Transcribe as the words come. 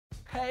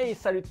Hey,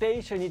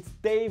 salutation, it's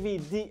Davy,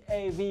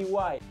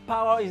 D-A-V-Y.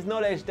 Power is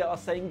knowledge, they are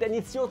saying. Then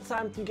it's your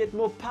time to get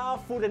more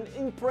powerful and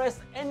impress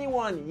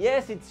anyone.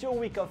 Yes, it's your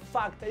week of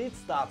fact and it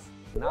starts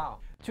now.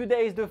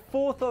 Today is the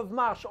 4th of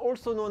March,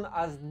 also known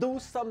as Do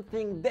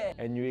Something Day.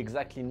 And you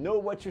exactly know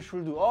what you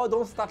should do. Oh,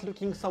 don't start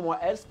looking somewhere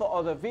else for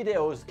other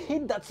videos.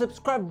 Hit that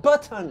subscribe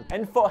button.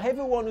 And for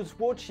everyone who's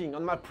watching,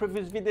 on my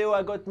previous video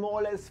I got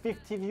more or less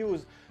 50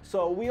 views.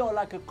 So we are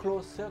like a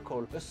close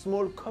circle, a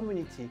small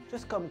community.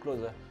 Just come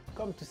closer,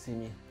 come to see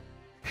me.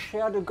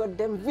 Share the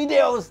goddamn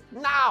videos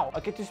now!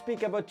 Okay, to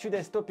speak about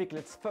today's topic,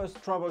 let's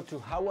first travel to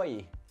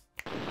Hawaii.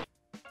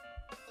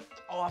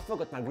 Oh, I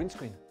forgot my green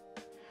screen.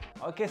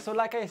 Okay, so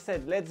like I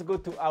said, let's go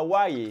to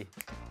Hawaii,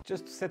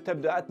 just to set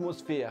up the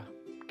atmosphere,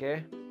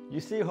 okay?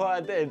 You see how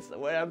I dance?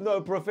 Well, I'm not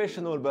a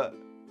professional, but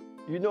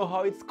you know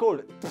how it's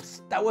called.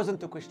 That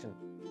wasn't a question.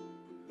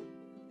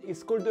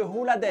 It's called the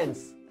hula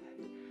dance.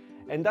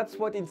 And that's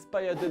what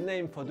inspired the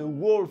name for the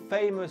world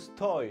famous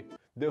toy,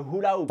 the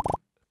hula hoop.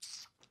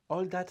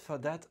 All that for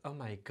that, oh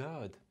my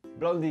god.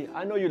 Blondie,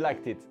 I know you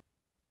liked it.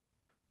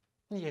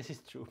 Yes,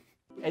 it's true.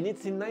 And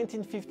it's in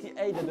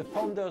 1958 that the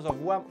founders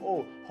of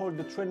Wham-O hold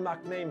the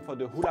trademark name for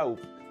the hula hoop.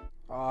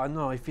 Oh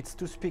no, if it's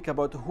to speak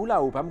about hula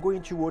hoop, I'm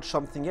going to watch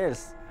something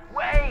else.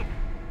 Wait!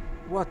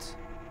 What?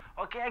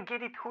 Okay, I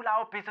get it, hula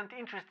hoop isn't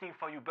interesting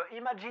for you, but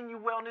imagine you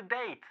were on a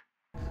date.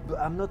 But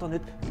I'm not on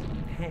it.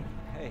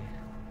 Hey.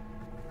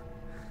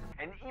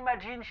 And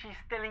imagine she's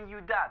telling you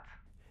that.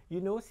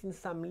 You know,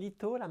 since I'm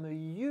little, I'm a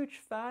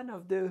huge fan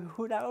of the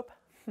hula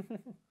hoop.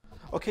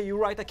 Okay, you're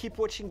right, I keep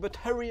watching, but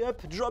hurry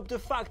up, drop the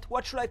fact.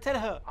 What should I tell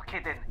her?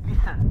 Okay then,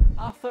 listen.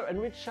 Arthur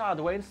and Richard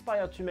were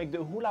inspired to make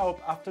the hula hoop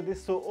after they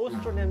saw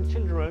Australian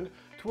children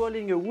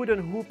twirling a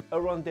wooden hoop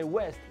around their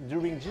waist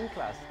during gym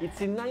class.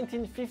 It's in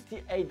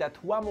 1958 that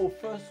Wham-O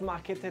first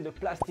marketed a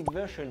plastic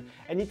version,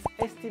 and it's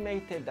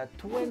estimated that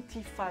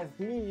 25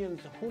 million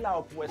hula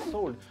hoop were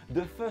sold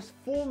the first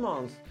 4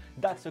 months.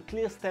 That's a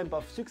clear stamp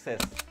of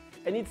success.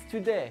 And it's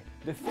today,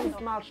 the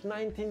 5th March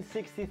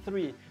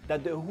 1963,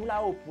 that the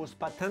hula hoop was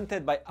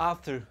patented by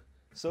Arthur.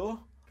 So,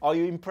 are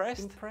you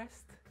impressed?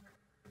 Impressed?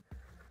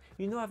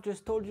 You know, I've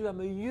just told you I'm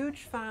a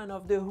huge fan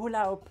of the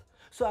hula hoop,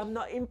 so I'm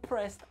not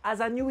impressed,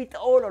 as I knew it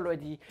all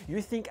already.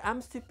 You think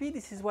I'm stupid?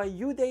 This is why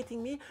you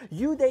dating me?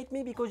 You date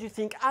me because you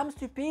think I'm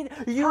stupid?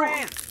 You...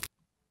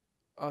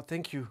 Oh,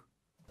 thank you.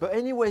 But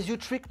anyways, you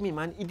tricked me,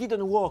 man. It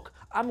didn't work.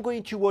 I'm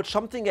going to watch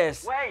something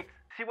else. Wait,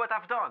 see what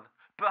I've done.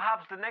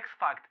 Perhaps the next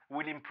fact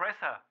will impress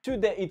her.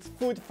 Today it's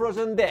Food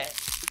Frozen Day.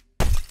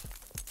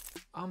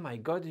 Oh my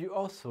god, you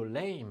are so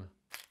lame.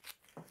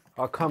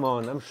 Oh come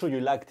on, I'm sure you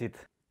liked it.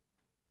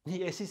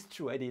 Yes, it's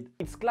true, I did.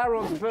 It's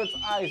Clarence Bird's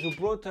Eyes who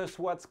brought us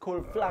what's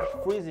called flash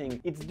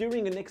freezing. It's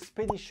during an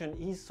expedition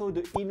he saw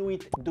the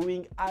Inuit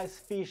doing ice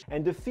fish,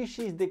 and the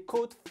fishes they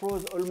caught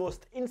froze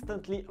almost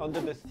instantly under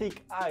the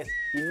thick ice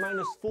in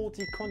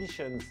 -40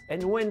 conditions.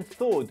 And when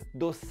thawed,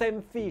 those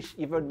same fish,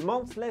 even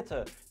months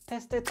later,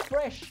 tasted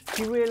fresh.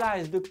 He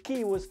realized the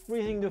key was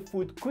freezing the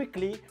food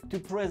quickly to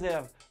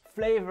preserve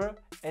flavor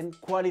and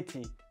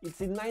quality.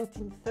 It's in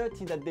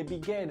 1930 that they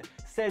began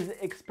sales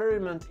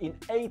experiment in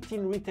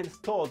 18 retail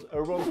stores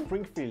around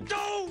Springfield.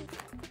 No!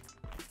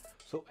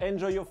 So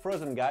enjoy your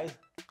frozen, guys.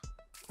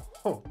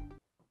 Oh.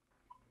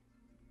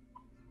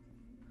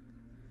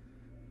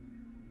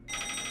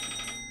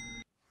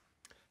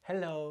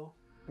 Hello.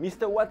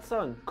 Mr.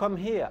 Watson, come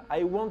here.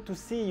 I want to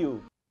see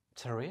you.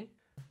 Sorry?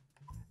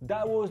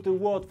 That was the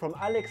word from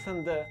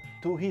Alexander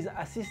to his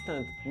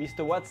assistant,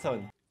 Mr.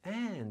 Watson.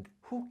 And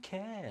who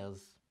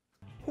cares?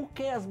 Who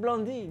cares,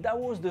 Blondie? That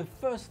was the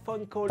first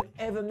phone call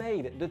ever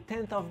made, the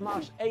 10th of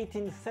March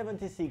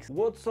 1876.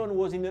 Watson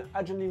was in an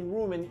adjoining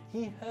room and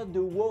he heard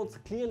the words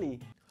clearly.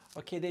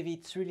 Okay, David,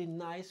 it's really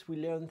nice, we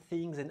learn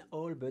things and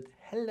all, but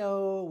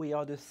hello, we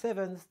are the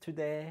 7th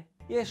today.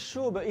 Yes,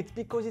 sure, but it's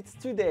because it's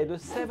today, the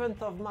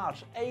 7th of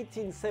March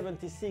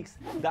 1876,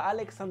 that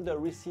Alexander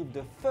received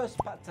the first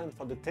patent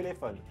for the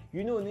telephone.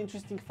 You know, an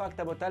interesting fact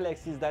about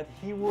Alex is that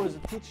he was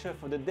a teacher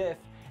for the deaf,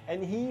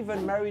 and he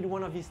even married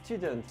one of his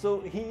students.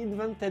 So he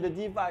invented a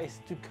device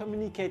to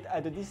communicate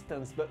at a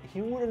distance, but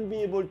he wouldn't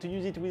be able to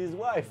use it with his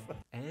wife.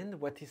 And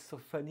what is so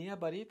funny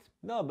about it?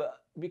 No,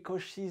 but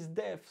because she's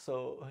deaf,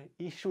 so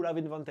he should have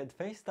invented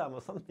FaceTime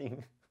or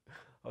something.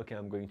 Okay,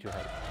 I'm going to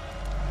help.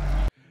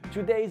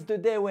 Today is the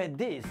day where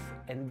this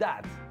and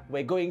that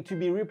were going to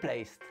be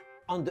replaced.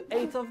 On the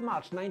 8th of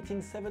March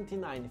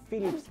 1979,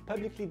 Philips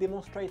publicly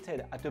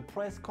demonstrated at a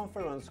press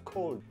conference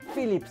called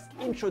Philips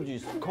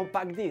Introduced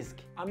Compact Disc.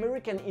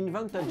 American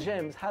inventor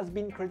James has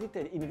been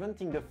credited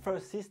inventing the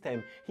first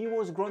system. He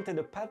was granted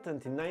a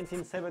patent in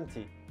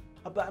 1970.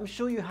 But I'm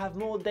sure you have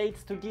more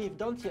dates to give,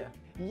 don't you?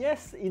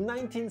 Yes, in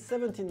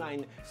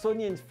 1979,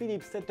 Sony and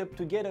Philips set up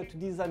together to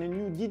design a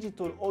new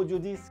digital audio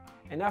disc.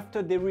 And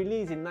after their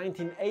release in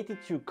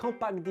 1982,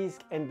 compact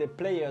disc and the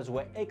players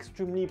were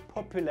extremely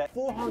popular.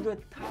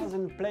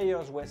 400,000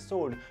 players were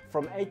sold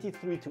from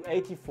 83 to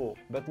 84.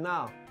 But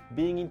now,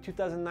 being in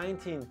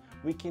 2019,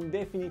 we can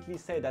definitely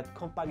say that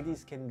compact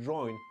disc can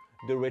join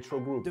The retro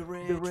group. The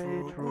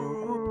retro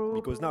group.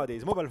 Because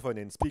nowadays mobile phone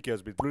and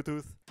speakers with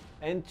Bluetooth.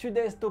 And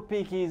today's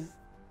topic is...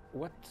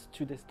 What's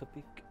today's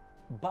topic?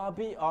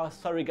 Barbie? Oh,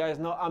 sorry guys,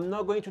 no, I'm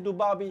not going to do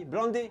Barbie.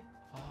 Blondie?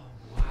 Oh,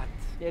 what?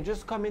 Yeah,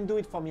 just come and do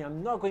it for me.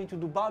 I'm not going to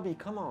do Barbie,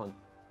 come on.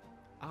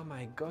 Oh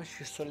my gosh,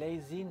 you're so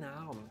lazy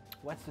now.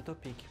 What's the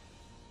topic?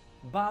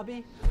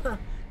 Barbie?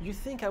 You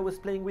think I was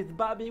playing with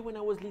Barbie when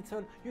I was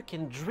little? You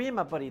can dream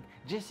about it.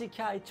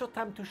 Jessica, it's your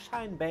time to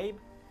shine, babe.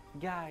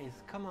 Guys,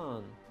 come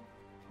on.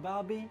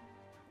 Barbie?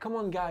 Come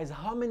on guys,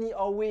 how many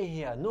are we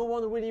here? No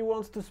one really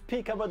wants to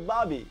speak about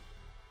Barbie.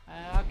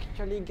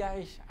 Actually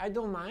guys, I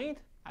don't mind.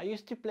 I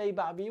used to play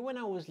Barbie when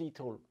I was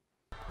little.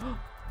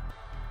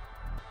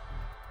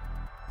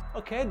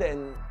 Okay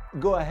then,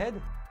 go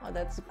ahead. Oh,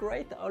 that's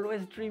great, I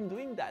always dream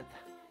doing that.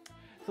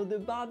 So the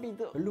Barbie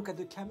doll, look at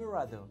the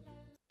camera though.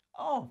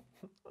 Oh,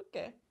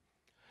 okay.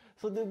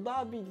 So the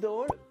Barbie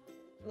doll,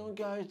 no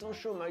guys, don't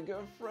show my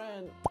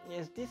girlfriend.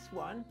 Yes, this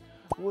one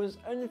was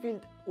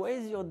unveiled. Where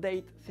is your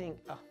date thing?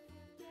 Oh.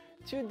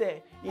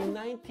 Today, in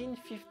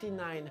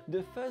 1959,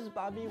 the first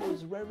Barbie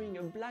was wearing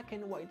a black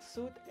and white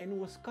suit and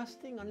was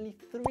costing only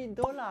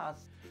 $3.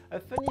 A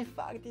funny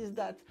fact is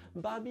that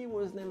Barbie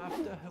was named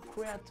after her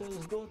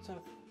creator's daughter,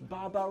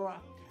 Barbara.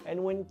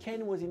 And when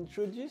Ken was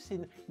introduced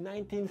in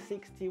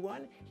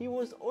 1961, he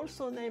was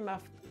also named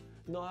after,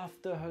 not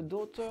after her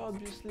daughter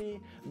obviously,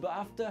 but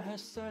after her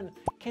son,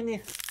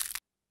 Kenneth.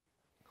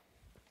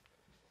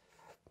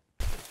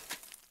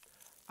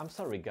 I'm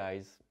sorry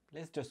guys,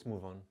 let's just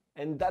move on.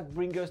 And that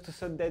brings us to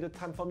Sunday, the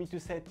time for me to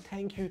say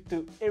thank you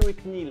to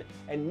Eric Neal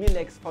and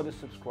Milex for the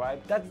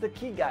subscribe. That's the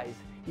key guys.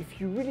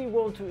 If you really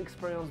want to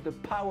experience the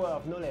power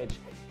of knowledge,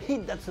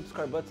 hit that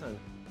subscribe button.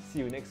 See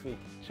you next week.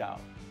 Ciao.